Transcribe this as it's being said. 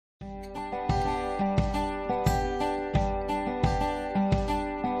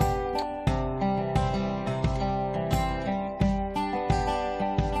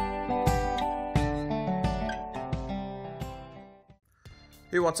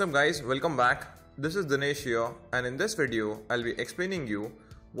Hey, what's up guys, welcome back. This is Dinesh here, and in this video I'll be explaining you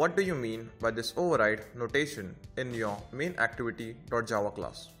what do you mean by this override notation in your main activity.java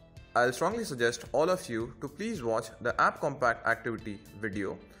class. I'll strongly suggest all of you to please watch the app compact activity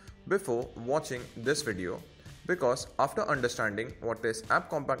video before watching this video, because after understanding what is app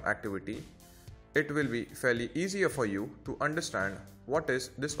compact activity, it will be fairly easier for you to understand what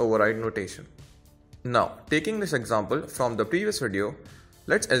is this override notation. Now, taking this example from the previous video,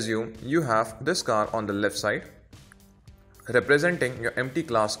 let's assume you have this car on the left side representing your empty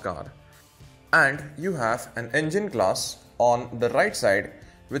class car, and you have an engine class on the right side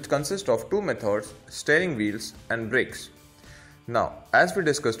which consists of two methods, steering wheels and brakes. Now, as we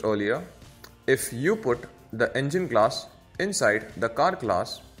discussed earlier, if you put the engine class inside the car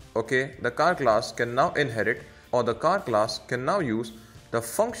class, the car class can now inherit, or the car class can now use the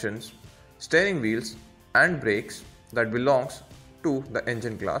functions, steering wheels and brakes that belongs to the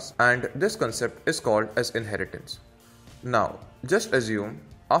engine class, and this concept is called as inheritance. Now, just assume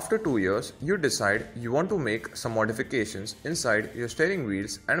after 2 years you decide you want to make some modifications inside your steering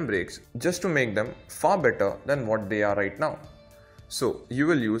wheels and brakes just to make them far better than what they are right now. So you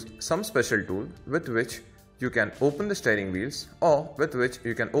will use some special tool with which you can open the steering wheels, or with which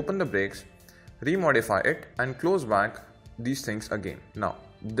you can open the brakes, remodify it and close back these things again. Now,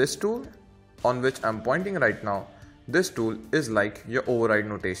 this tool on which I'm pointing right now, this tool is like your override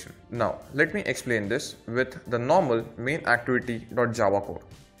notation. Now, let me explain this with the normal main activity.java code.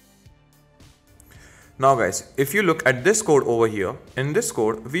 Now guys, if you look at this code over here, in this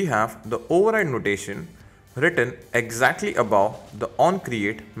code we have the override notation written exactly above the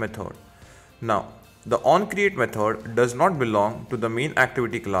onCreate method. Now, the onCreate method does not belong to the main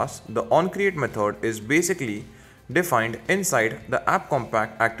activity class. The onCreate method is basically defined inside the app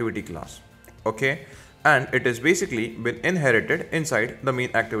compact activity class. And it is basically been inherited inside the main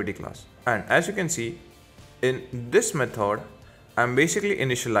activity class. And as you can see, in this method, I'm basically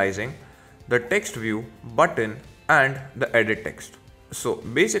initializing the text view, button and the edit text. So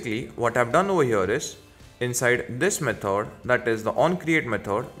basically what I've done over here is, inside this method, that is the onCreate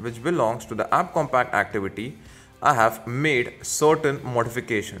method, which belongs to the app compact activity, I have made certain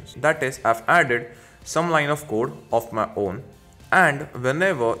modifications. That is, I've added some line of code of my own. And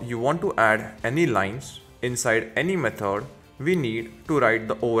whenever you want to add any lines inside any method, we need to write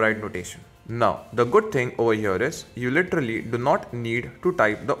the override notation. Now, the good thing over here is you literally do not need to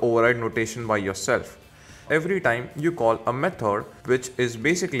type the override notation by yourself. Every time you call a method which is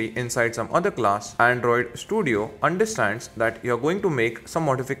basically inside some other class, Android Studio understands that you're going to make some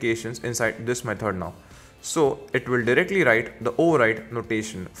modifications inside this method now. So it will directly write the override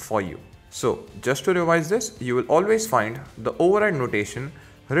notation for you. So just to revise this, you will always find the override notation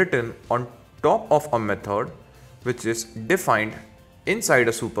written on top of a method which is defined inside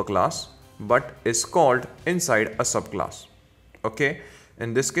a superclass but is called inside a subclass.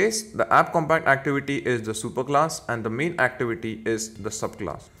 In this case, the app compact activity is the superclass and the main activity is the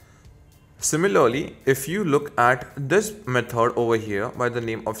subclass. Similarly, if you look at this method over here by the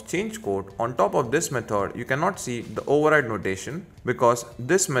name of change code, on top of this method you cannot see the override notation because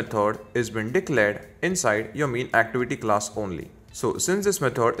this method is been declared inside your main activity class only. So since this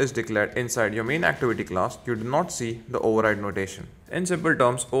method is declared inside your main activity class, you do not see the override notation. In simple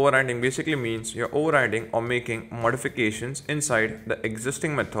terms, overriding basically means you're overriding or making modifications inside the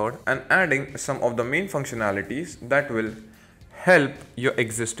existing method and adding some of the main functionalities that will help your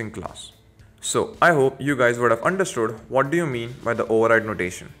existing class. So I hope you guys would have understood what do you mean by the override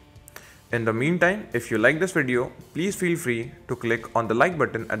notation. In the meantime, if you like this video, please feel free to click on the like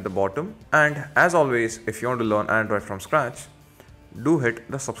button at the bottom, and as always, if you want to learn Android from scratch, do hit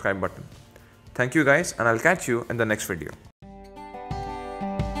the subscribe button. Thank you guys, and I'll catch you in the next video.